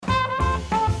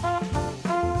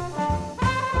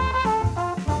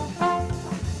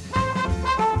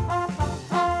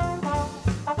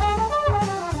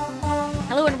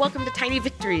Tiny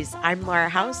Victories. I'm Laura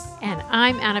House. And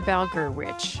I'm Annabelle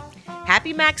Gurwitch.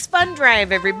 Happy Max Fun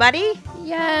Drive, everybody.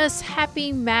 Yes,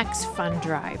 happy Max Fun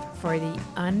Drive for the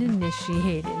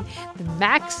uninitiated. The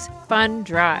Max Fun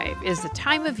Drive is the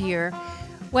time of year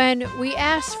when we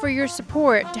ask for your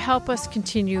support to help us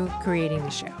continue creating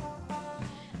the show.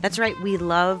 That's right. We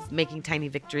love making Tiny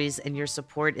Victories, and your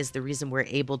support is the reason we're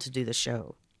able to do the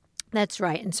show. That's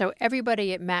right. And so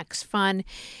everybody at Max Fun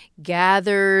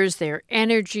gathers their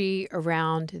energy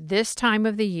around this time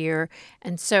of the year.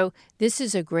 And so this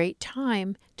is a great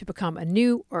time to become a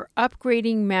new or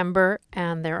upgrading member.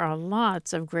 And there are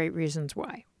lots of great reasons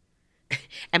why.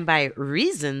 And by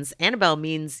reasons, Annabelle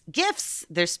means gifts.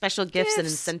 There's special gifts and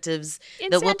incentives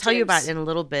that we'll tell you about in a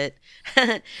little bit.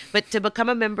 But to become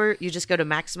a member, you just go to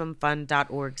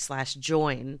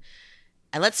MaximumFun.org/join.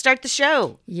 And let's start the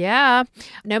show. Yeah.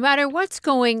 No matter what's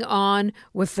going on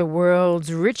with the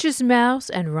world's richest mouse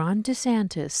and Ron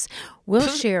DeSantis, we'll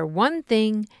share one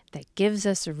thing that gives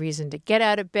us a reason to get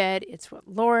out of bed. It's what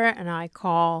Laura and I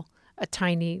call a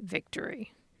tiny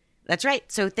victory. That's right.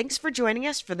 So thanks for joining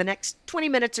us. For the next 20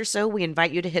 minutes or so, we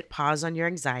invite you to hit pause on your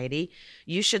anxiety.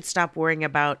 You should stop worrying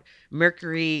about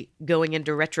Mercury going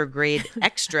into retrograde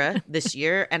extra this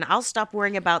year, and I'll stop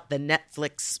worrying about the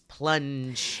Netflix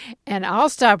plunge. And I'll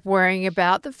stop worrying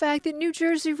about the fact that New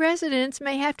Jersey residents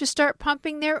may have to start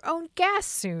pumping their own gas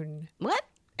soon. What?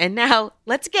 And now,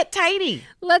 let's get tiny.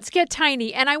 Let's get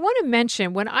tiny. And I want to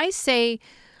mention, when I say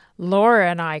Laura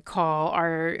and I call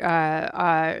our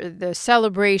the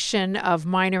celebration of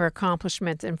minor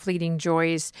accomplishments and fleeting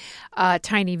joys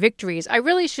tiny victories, I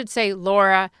really should say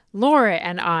Laura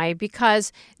and I,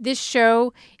 because this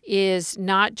show is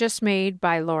not just made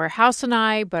by Laura House and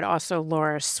I, but also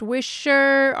Laura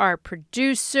Swisher, our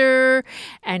producer,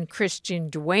 and Christian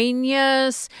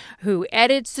Duenas, who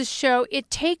edits the show.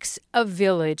 It takes a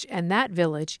village, and that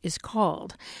village is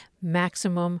called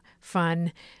Maximum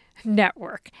Fun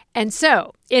Network. And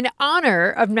so, in honor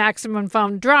of Maximum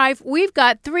Fun Drive, we've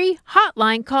got 3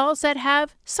 hotline calls that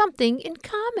have something in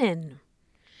common.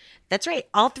 That's right.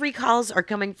 All 3 calls are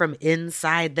coming from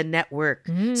inside the network.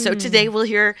 So today we'll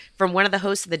hear from one of the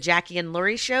hosts of the Jackie and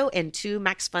Laurie Show and 2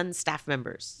 Max Fun staff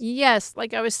members. Yes,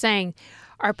 like I was saying,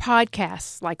 our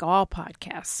podcasts, like all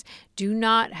podcasts, do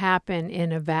not happen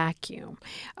in a vacuum.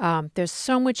 There's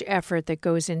so much effort that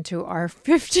goes into our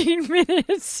 15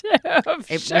 minutes of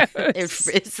shows.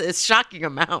 It's a shocking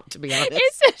amount, to be honest.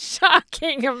 It's a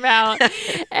shocking amount.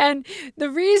 And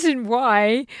the reason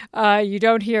why you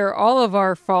don't hear all of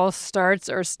our false starts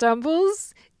or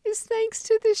stumbles is thanks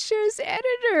to the show's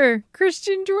editor,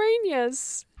 Christian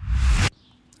Duenas.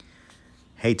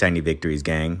 Hey, Tiny Victories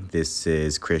gang. This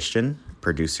is Christian,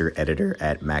 producer-editor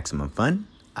at Maximum Fun.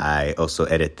 I also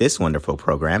edit this wonderful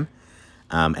program.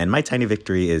 And my tiny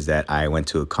victory is that I went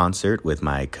to a concert with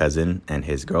my cousin and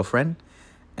his girlfriend,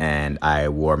 and I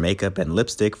wore makeup and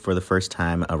lipstick for the first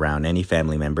time around any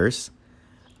family members.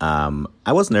 I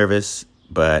was nervous,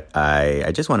 but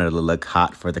I just wanted to look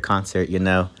hot for the concert, you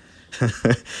know.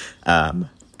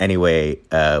 Anyway,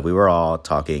 we were all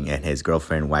talking, and his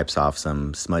girlfriend wipes off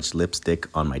some smudged lipstick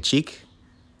on my cheek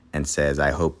and says,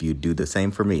 "I hope you do the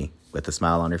same for me," with a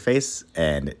smile on her face.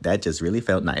 And that just really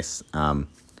felt nice. And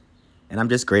I'm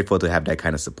just grateful to have that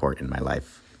kind of support in my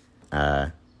life.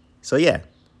 So yeah,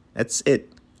 that's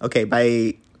it. Okay,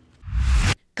 bye.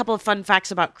 Couple of fun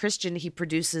facts about Christian. He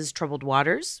produces Troubled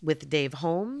Waters with Dave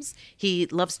Holmes. He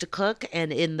loves to cook,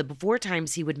 and in the before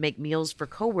times, he would make meals for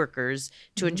coworkers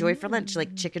to enjoy for lunch,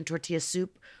 like chicken tortilla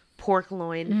soup, pork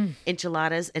loin,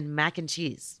 enchiladas, and mac and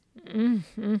cheese.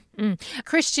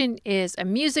 Christian is a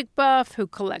music buff who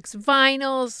collects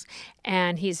vinyls,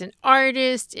 and he's an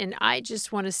artist. And I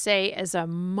just want to say, as a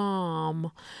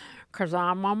mom, because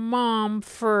I'm a mom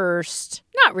first.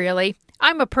 Not really.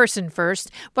 I'm a person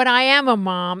first, but I am a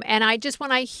mom. And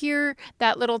when I hear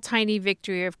that little tiny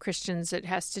victory of Christian's that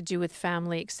has to do with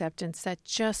family acceptance, I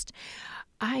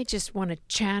just want to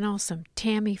channel some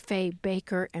Tammy Faye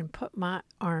Baker and put my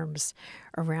arms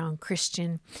around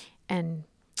Christian, and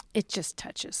it just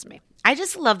touches me. I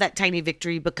just love that tiny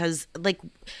victory because, like,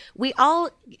 we all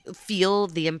feel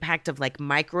the impact of, like,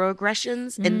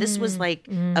 microaggressions. And this was, like,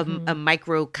 a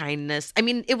micro kindness. I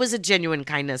mean, it was a genuine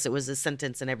kindness. It was a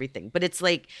sentence and everything. But it's,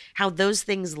 like, how those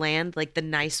things land, like, the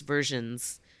nice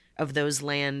versions of those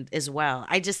land as well.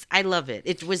 I love it.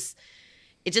 It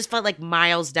just felt like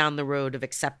miles down the road of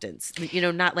acceptance. You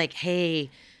know, not like, hey,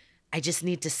 I just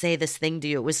need to say this thing to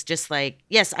you. It was just like,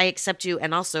 yes, I accept you.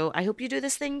 And also, I hope you do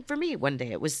this thing for me one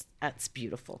day. That's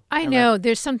beautiful. I know.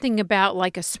 There's something about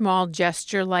like a small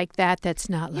gesture like that that's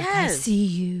not like, I see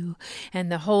you.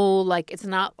 And the whole, like, it's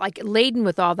not like laden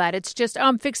with all that. It's just,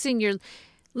 I'm fixing your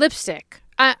lipstick.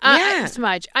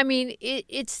 Smudge. I mean,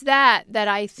 it's that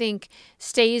I think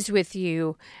stays with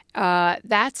you.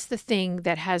 That's the thing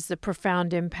that has the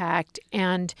profound impact.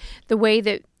 And the way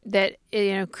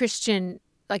that Christian,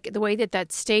 like the way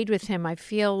that stayed with him, I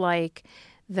feel like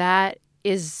that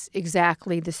is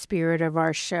exactly the spirit of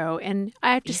our show. And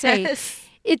I have to say,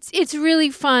 it's really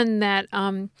fun that,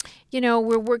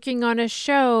 we're working on a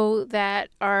show that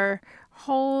our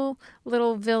whole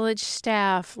little village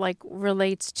staff like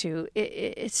relates to.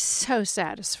 It's so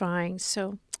satisfying.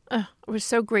 So we're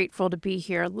so grateful to be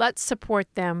here. Let's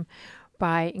support them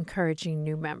by encouraging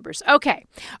new members. Okay,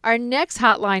 our next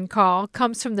hotline call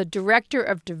comes from the Director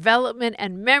of Development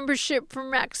and Membership for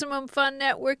Maximum Fun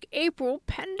Network, April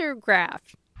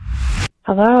Pendergraft.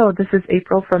 Hello, this is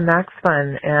April from Max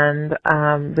Fun,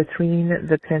 and between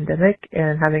the pandemic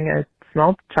and having a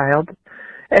small child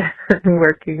and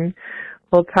working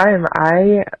full time,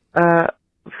 I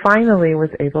finally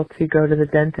was able to go to the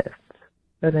dentist,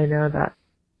 and I know that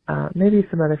maybe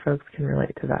some other folks can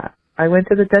relate to that. I went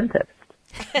to the dentist.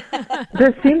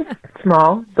 This seems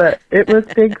small, but it was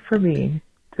big for me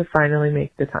to finally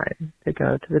make the time to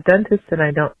go to the dentist, and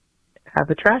I don't have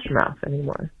a trash mouth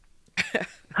anymore.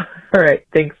 All right,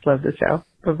 thanks. Love the show.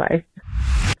 Bye-bye.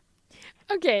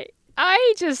 Okay,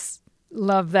 I just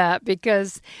love that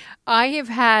because I have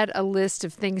had a list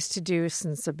of things to do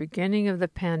since the beginning of the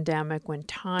pandemic when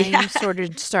time sort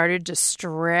of started to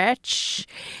stretch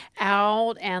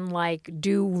out and like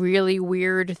do really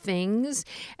weird things.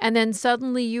 And then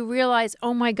suddenly you realize,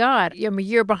 oh my God, I'm a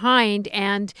year behind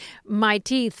and my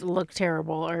teeth look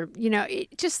terrible. Or,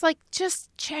 just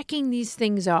checking these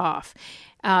things off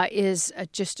is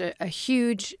just a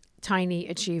huge, tiny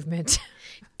achievement.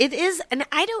 It is, and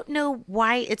I don't know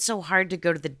why it's so hard to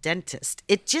go to the dentist.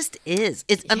 It just is.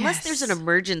 Unless there's an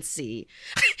emergency.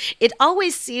 It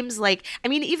always seems like,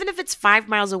 even if it's 5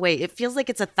 miles away, it feels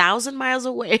like it's 1,000 miles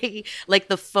away. Like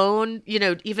the phone,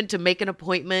 even to make an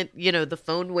appointment, the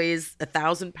phone weighs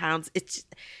 1,000 pounds.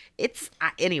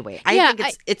 Anyway, I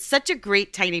think it's such a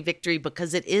great tiny victory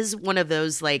because it is one of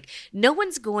those, like, no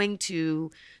one's going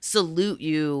to salute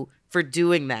you for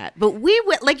doing that. But we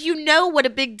would, like, what a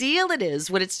big deal it is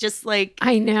when it's just like,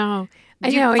 I know.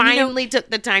 You finally took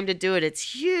the time to do it.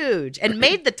 It's huge and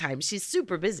made the time. She's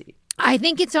super busy. I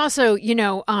think it's also,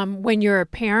 when you're a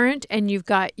parent and you've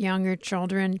got younger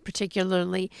children,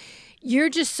 particularly, you're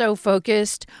just so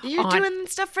focused. You're doing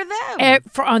stuff for them.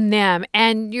 On them.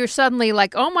 And you're suddenly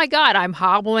like, oh my God, I'm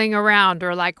hobbling around,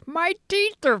 or like my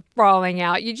teeth are falling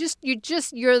out.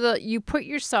 You put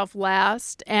yourself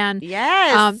last. And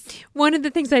one of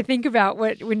the things I think about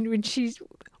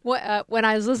when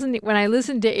I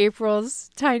listened to April's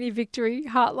Tiny Victory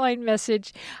hotline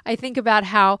message, I think about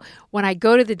how when I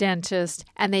go to the dentist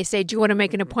and they say, do you want to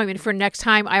make an appointment for next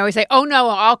time? I always say, oh no,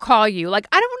 I'll call you. Like,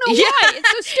 I don't know why.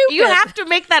 It's so stupid. You have to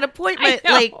make that appointment,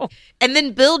 and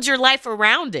then build your life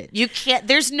around it. You can't,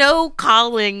 there's no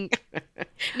calling.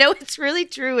 No, it's really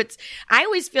true. I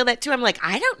always feel that too. I'm like,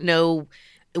 I don't know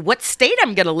what state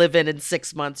I'm going to live in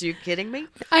 6 months. Are you kidding me?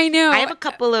 I know. I have a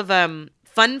couple of,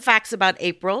 fun facts about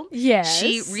April. Yes.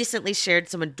 She recently shared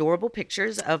some adorable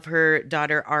pictures of her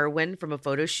daughter Arwen from a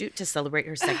photo shoot to celebrate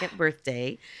her second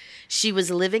birthday. She was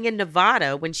living in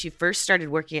Nevada when she first started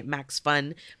working at Max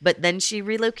Fun, but then she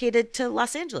relocated to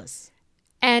Los Angeles.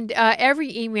 And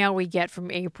every email we get from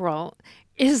April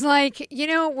is like,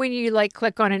 when you like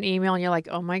click on an email and you're like,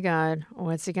 oh my God,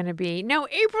 what's it going to be? No,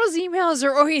 April's emails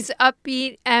are always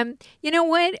upbeat. And you know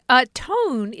what?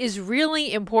 Tone is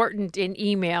really important in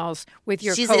emails with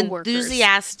your coworkers. She's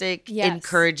enthusiastic,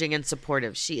 encouraging, and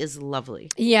supportive. She is lovely.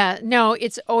 Yeah, no,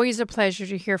 it's always a pleasure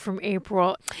to hear from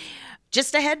April.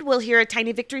 Just ahead, we'll hear a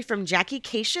tiny victory from Jackie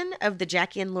Cation of The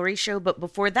Jackie and Laurie Show. But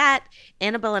before that,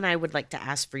 Annabelle and I would like to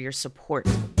ask for your support.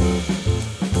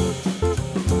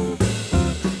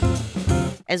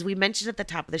 As we mentioned at the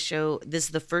top of the show, this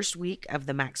is the first week of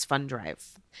the Max Fun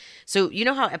Drive. So you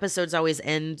know how episodes always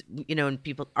end, and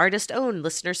people, artist-owned,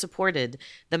 listener-supported.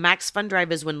 The Max Fun Drive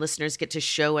is when listeners get to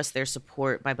show us their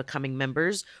support by becoming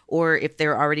members, or if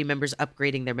they're already members,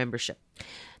 upgrading their membership.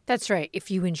 That's right.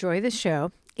 If you enjoy the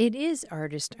show, it is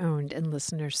artist-owned and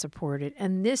listener-supported.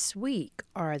 And this week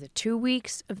are the 2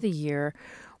 weeks of the year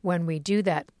when we do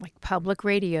that like public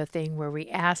radio thing where we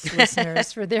ask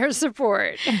listeners for their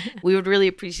support. We would really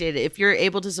appreciate it. If you're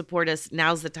able to support us,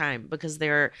 now's the time, because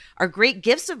there are great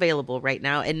gifts available right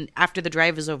now. And after the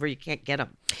drive is over, you can't get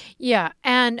them. Yeah.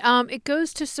 And it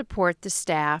goes to support the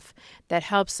staff that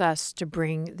helps us to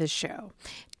bring the show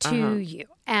to you.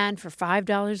 And for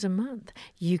 $5 a month,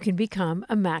 you can become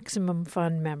a Maximum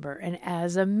Fun member. And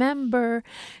as a member,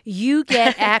 you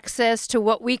get access to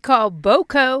what we call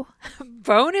BOCO,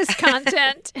 bonus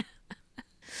content.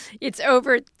 It's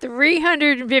over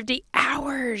 350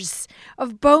 hours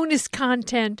of bonus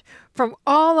content from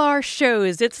all our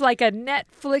shows. It's like a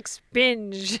Netflix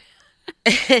binge.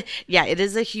 Yeah,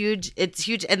 it's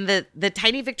huge. And the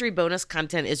Tiny Victory bonus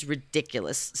content is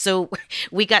ridiculous. So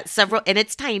we got several, and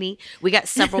it's tiny. We got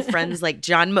several friends like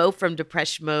John Moe from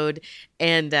Depression Mode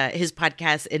and his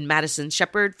podcast, and Madison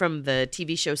Shepard from the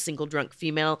TV show Single Drunk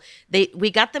Female. We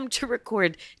got them to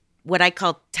record what I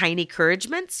call tiny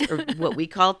encouragements, or what we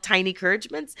call tiny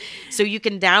encouragements. So you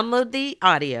can download the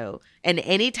audio, and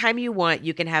anytime you want,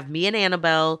 you can have me and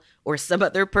Annabelle or some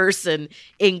other person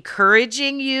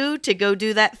encouraging you to go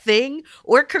do that thing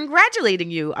or congratulating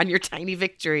you on your tiny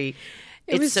victory.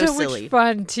 It was so silly. Much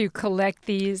fun to collect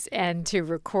these and to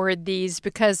record these,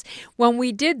 because when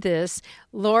we did this,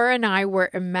 Laura and I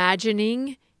were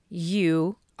imagining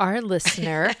you, our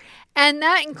listener, and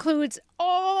that includes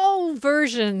all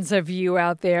versions of you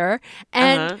out there.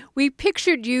 And we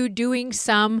pictured you doing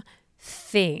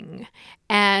something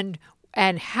and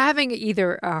having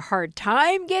either a hard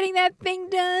time getting that thing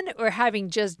done or having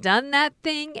just done that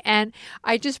thing. And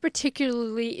I just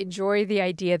particularly enjoy the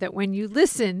idea that when you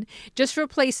listen, just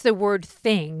replace the word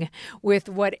thing with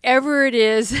whatever it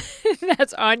is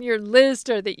that's on your list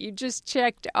or that you just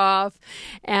checked off.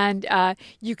 And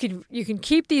you can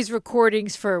keep these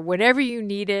recordings for whenever you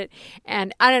need it.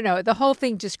 And I don't know, the whole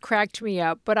thing just cracked me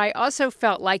up. But I also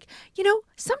felt like,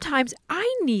 sometimes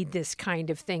I need this kind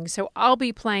of thing. So I'll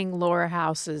be playing Laura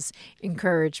House's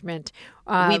encouragement.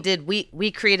 We did.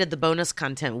 We created the bonus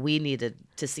content we needed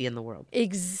to see in the world.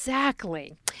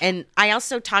 Exactly. And I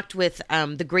also talked with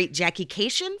the great Jackie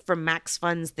Cation from Max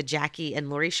Fun's The Jackie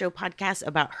and Laurie Show podcast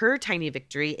about her tiny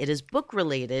victory. It is book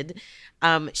related.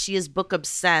 She is book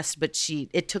obsessed, but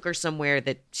it took her somewhere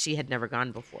that she had never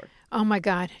gone before. Oh my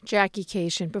God, Jackie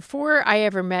Cation. Before I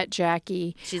ever met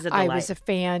Jackie, I was a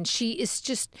fan. She is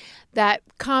just that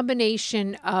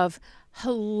combination of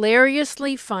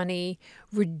hilariously funny,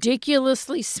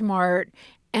 ridiculously smart,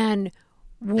 and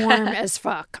warm as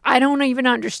fuck. I don't even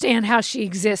understand how she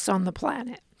exists on the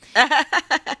planet.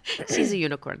 She's a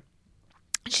unicorn.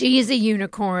 She is a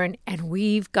unicorn, and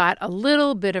we've got a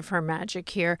little bit of her magic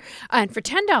here. And for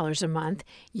 $10 a month,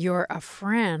 you're a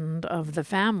friend of the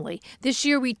family. This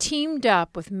year, we teamed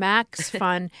up with Max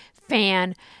Fun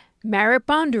fan Marit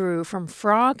Bondaru from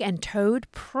Frog and Toad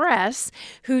Press,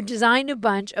 who designed a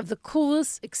bunch of the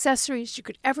coolest accessories you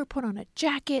could ever put on a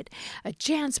jacket, a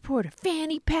JanSport, a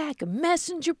fanny pack, a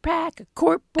messenger pack, a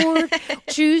corkboard.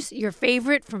 Choose your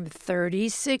favorite from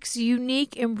 36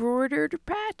 unique embroidered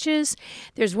patches.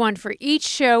 There's one for each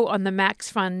show on the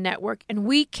Max Fun Network, and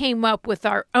we came up with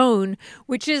our own,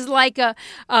 which is like a,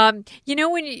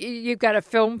 when you've got a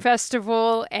film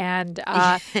festival and,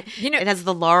 it has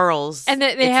the laurels. And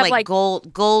they have like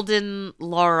golden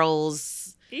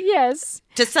laurels. Yes.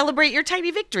 To celebrate your tiny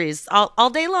victories all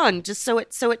day long. Just sew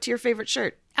it to your favorite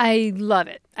shirt. I love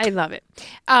it.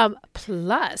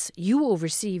 Plus, you will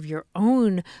receive your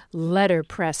own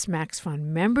letterpress Max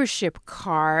Fun membership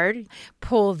card.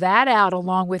 Pull that out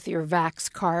along with your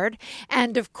Vax card.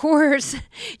 And of course,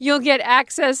 you'll get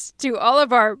access to all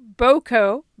of our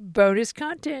BOCO bonus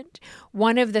content.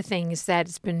 One of the things that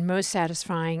has been most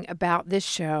satisfying about this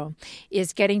show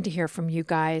is getting to hear from you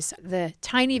guys. The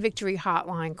Tiny Victory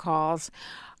hotline calls,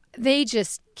 they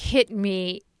just hit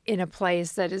me in a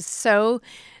place that is so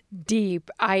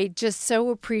deep. I just so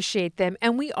appreciate them.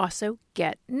 And we also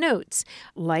get notes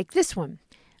like this one.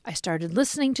 I started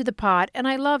listening to the pod and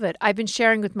I love it. I've been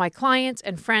sharing with my clients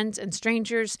and friends and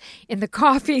strangers in the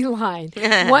coffee line.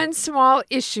 One small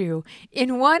issue.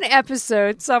 In one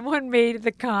episode, someone made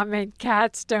the comment,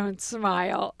 "Cats don't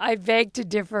smile." I beg to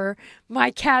differ.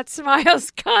 My cat smiles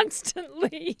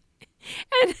constantly.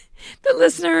 And the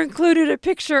listener included a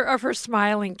picture of her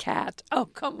smiling cat. Oh,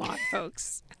 come on,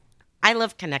 folks. I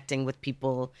love connecting with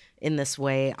people in this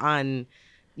way on,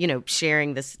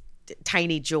 sharing this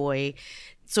tiny joy.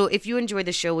 So if you enjoy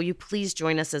the show, will you please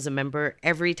join us as a member?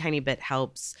 Every tiny bit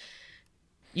helps.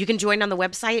 You can join on the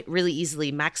website really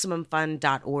easily,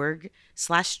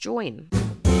 MaximumFun.org/join.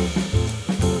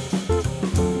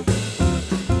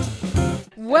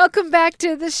 Welcome back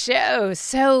to the show.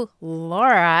 So,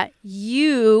 Laura,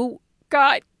 you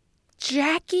got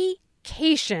Jackie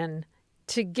Cation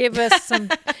to give us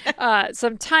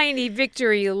some tiny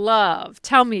victory love.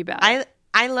 Tell me about it.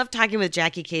 I love talking with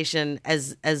Jackie Cation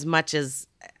as much as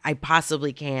I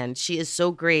possibly can. She is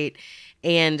so great.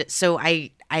 And so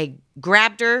I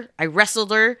grabbed her, I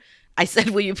wrestled her. I said,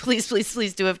 will you please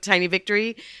do a tiny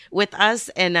victory with us?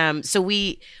 And so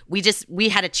we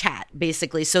had a chat,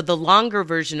 basically. So the longer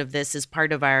version of this is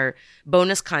part of our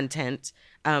bonus content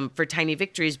for tiny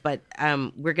victories, but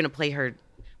we're going to play her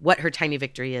what her tiny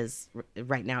victory is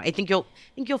right now. I think you'll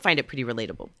find it pretty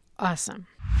relatable. Awesome.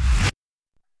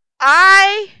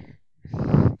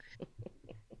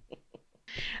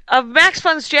 Of Max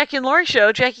Fun's Jackie and Laurie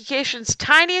show, Jackie Cation's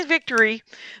tiny victory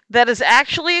that has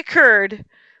actually occurred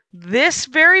this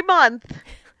very month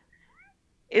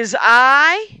is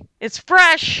it's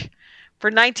fresh for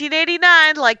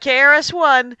 1989, like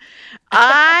KRS-One.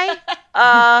 I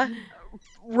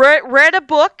read a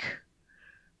book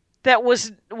that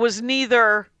was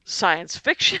neither science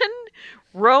fiction,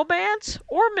 romance,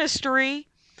 or mystery.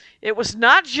 It was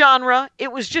not genre.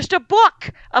 It was just a book,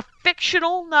 a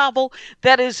fictional novel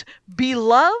that is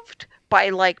beloved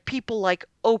by people like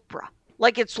Oprah.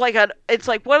 It's like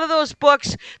one of those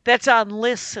books that's on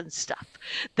lists and stuff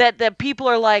that people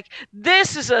are like,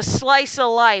 this is a slice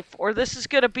of life, or this is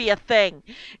going to be a thing.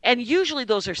 And usually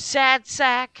those are sad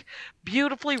sack,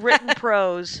 beautifully written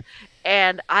prose,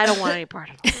 and I don't want any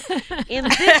part of it. In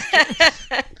this case,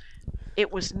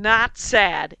 it was not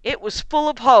sad. It was full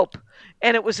of hope.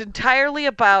 And it was entirely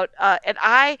about,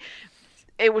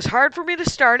 it was hard for me to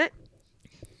start it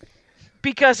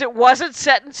because it wasn't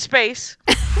set in space.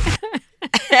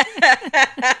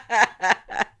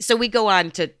 So we go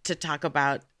on to talk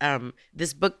about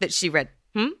this book that she read.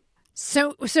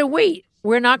 So wait,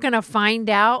 we're not going to find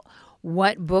out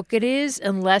what book it is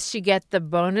unless you get the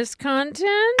bonus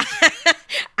content?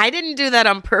 I didn't do that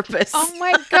on purpose. Oh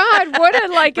my God, what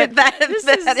a but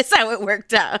that is how it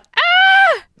worked out.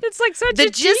 It's like such a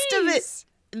gist of it.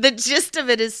 The gist of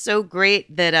it is so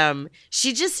great that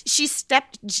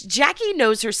Jackie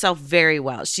knows herself very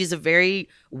well. She's a very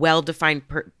well-defined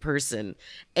person.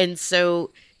 And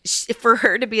so for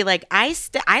her to be like, I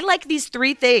like these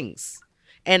three things.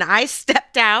 And I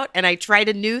stepped out and I tried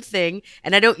a new thing.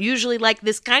 And I don't usually like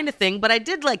this kind of thing, but I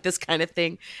did like this kind of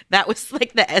thing. That was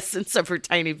like the essence of her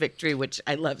tiny victory, which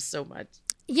I love so much.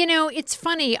 You know, it's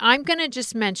funny. I'm going to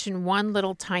just mention one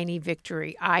little tiny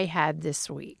victory I had this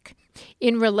week.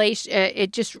 In relation,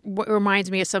 it just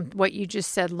reminds me of what you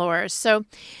just said, Laura. So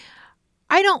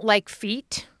I don't like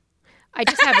feet. I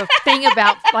just have a thing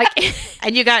about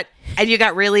And you got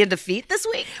really into feet this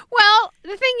week? Well,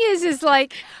 the thing is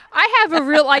like I have a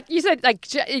real you said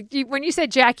when you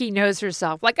said Jackie knows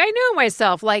herself, I know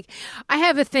myself. I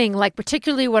have a thing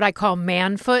particularly what I call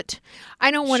man foot.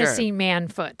 I don't want to see man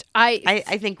foot. I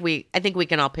think we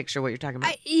can all picture what you're talking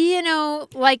about.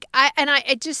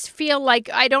 I just feel like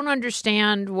I don't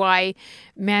understand why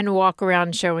men walk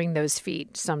around showing those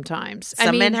feet sometimes.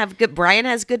 Some men have good. Brian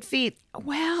has good feet.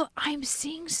 Well, I'm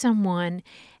seeing someone,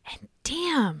 and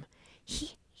damn,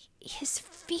 his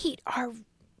feet are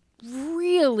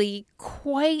really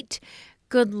quite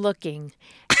good looking,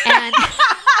 and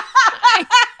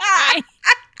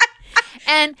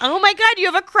and oh my God, you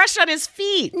have a crush on his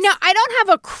feet. No, I don't have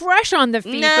a crush on the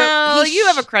feet. No, but you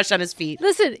have a crush on his feet.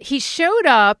 Listen, he showed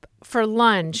up for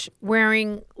lunch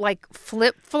wearing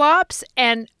flip-flops,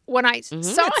 and when I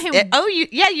saw him...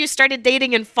 you started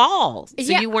dating in fall, so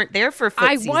you weren't there for foot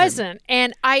season. I wasn't,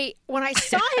 and when I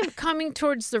saw him coming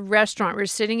towards the restaurant, we were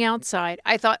sitting outside,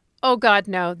 I thought, oh God,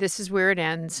 no, this is where it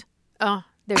ends. Oh,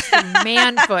 there's the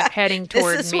man foot heading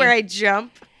toward me. This is where I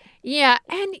jump. Yeah,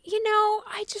 and,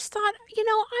 I just thought, I'm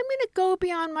going to go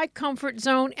beyond my comfort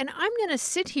zone, and I'm going to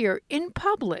sit here in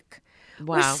public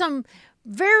with some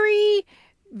very,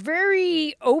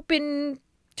 very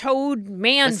open-toed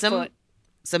man foot.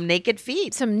 Some naked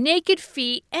feet. Some naked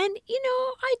feet, and,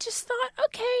 I just thought,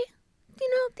 okay,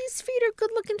 these feet are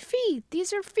good-looking feet.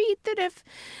 These are feet that have...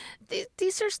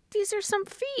 These are some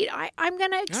feet. I'm going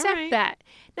to accept that.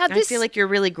 Now, I feel like you're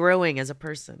really growing as a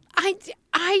person.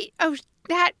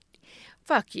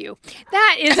 Fuck you.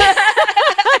 That is just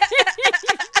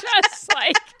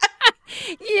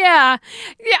yeah.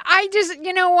 I just,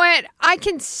 you know what? I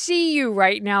can see you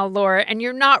right now, Laura, and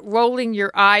you're not rolling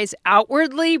your eyes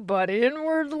outwardly, but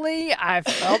inwardly, I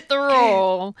felt the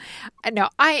roll. No,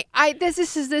 this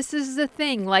is the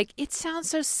thing. It sounds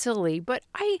so silly, but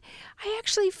I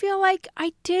actually feel like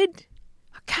I did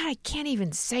God, I can't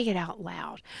even say it out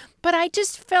loud. But I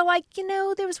just felt like,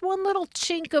 there was one little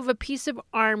chink of a piece of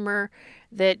armor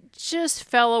that just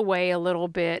fell away a little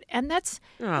bit. And it's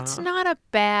not a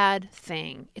bad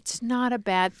thing. It's not a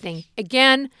bad thing.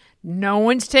 Again, no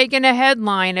one's taken a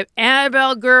headline of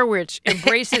Annabelle Gurwitch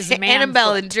embraces man.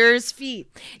 Annabelle endures feet.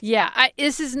 Yeah,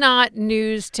 this is not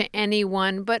news to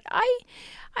anyone, but I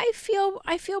feel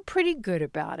pretty good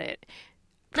about it.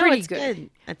 Pretty good.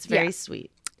 That's very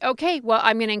sweet. Okay, well,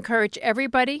 I'm going to encourage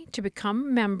everybody to become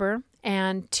a member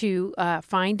and to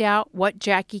find out what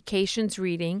Jackie Cation's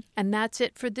reading. And that's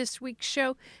it for this week's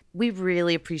show. We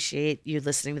really appreciate you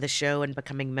listening to the show and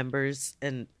becoming members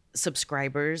and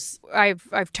subscribers.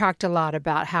 I've talked a lot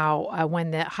about how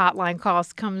when the hotline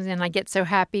calls comes in, I get so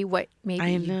happy. What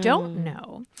maybe you don't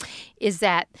know is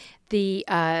that the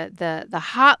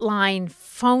hotline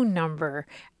phone number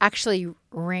actually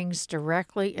rings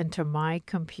directly into my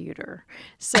computer.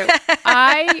 So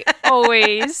I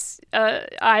always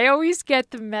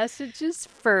get the messages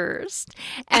first,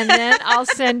 and then I'll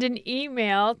send an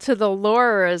email to the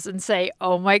Lauras and say,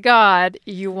 "Oh my God,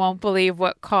 you won't believe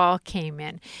what call came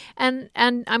in." And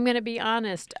I'm going to be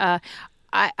honest.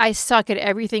 I suck at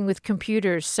everything with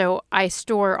computers, so I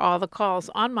store all the calls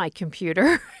on my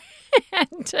computer.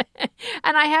 And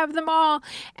I have them all.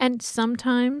 And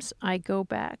sometimes I go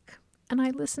back and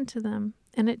I listen to them.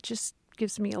 And it just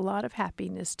gives me a lot of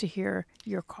happiness to hear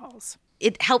your calls.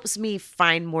 It helps me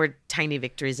find more tiny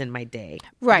victories in my day.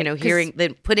 Right.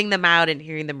 Putting them out and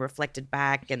hearing them reflected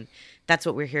back. And that's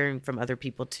what we're hearing from other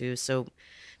people too. So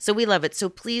we love it. So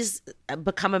please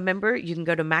become a member. You can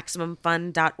go to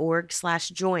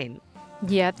MaximumFun.org/join.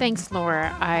 Yeah, thanks,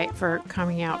 Laura, for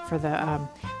coming out for the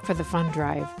fund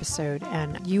drive episode.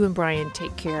 And you and Brian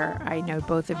take care. I know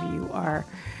both of you are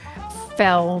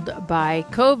felled by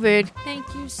COVID. Thank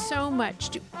you so much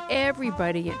to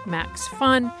everybody at Max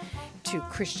Fun, to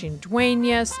Christian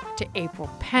Duenas, to April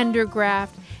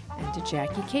Pendergraft, and to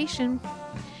Jackie Cation.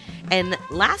 And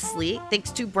lastly, thanks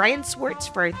to Brian Swartz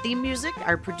for our theme music,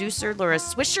 our producer Laura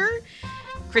Swisher,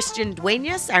 Christian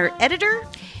Duenas, our editor.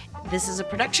 This is a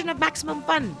production of Maximum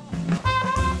Fun.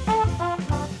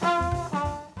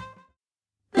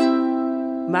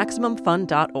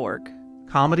 MaximumFun.org.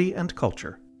 Comedy and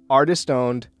culture. Artist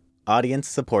owned. Audience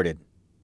supported.